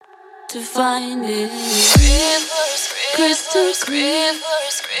to find it. Rivers, crystals,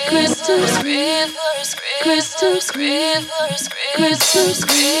 rivers, crystals, rivers, crystals, rivers, crystals,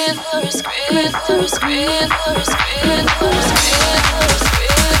 rivers, crystals, rivers, crystals, rivers,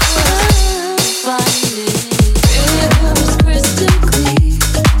 find it. Rivers crystal clear,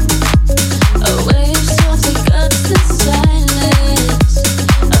 a wave softly cuts the silence.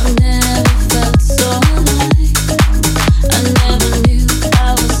 I've never felt so alive. I never knew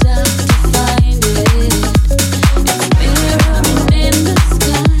I was out to find it. It's mirroring in the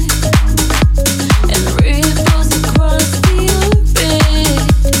sky and ripples across the orbit.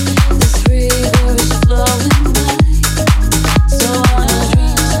 This river is flowing by, so our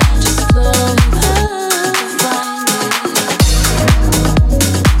dreams just flowing by to find it.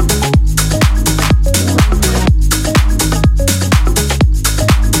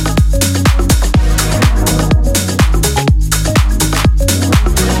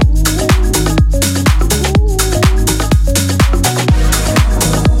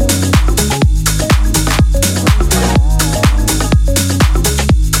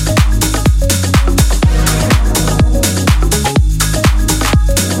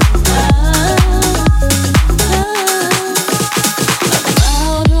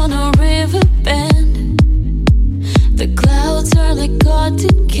 Out on a river bend, the clouds are like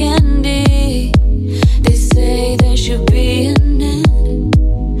cotton candy. They say there should be an end,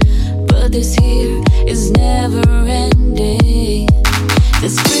 but this here is never ending.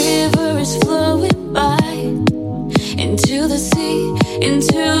 This river is flowing by into the sea,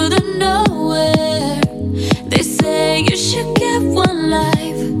 into the nowhere. They say you should get one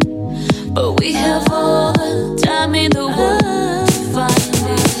life, but we have all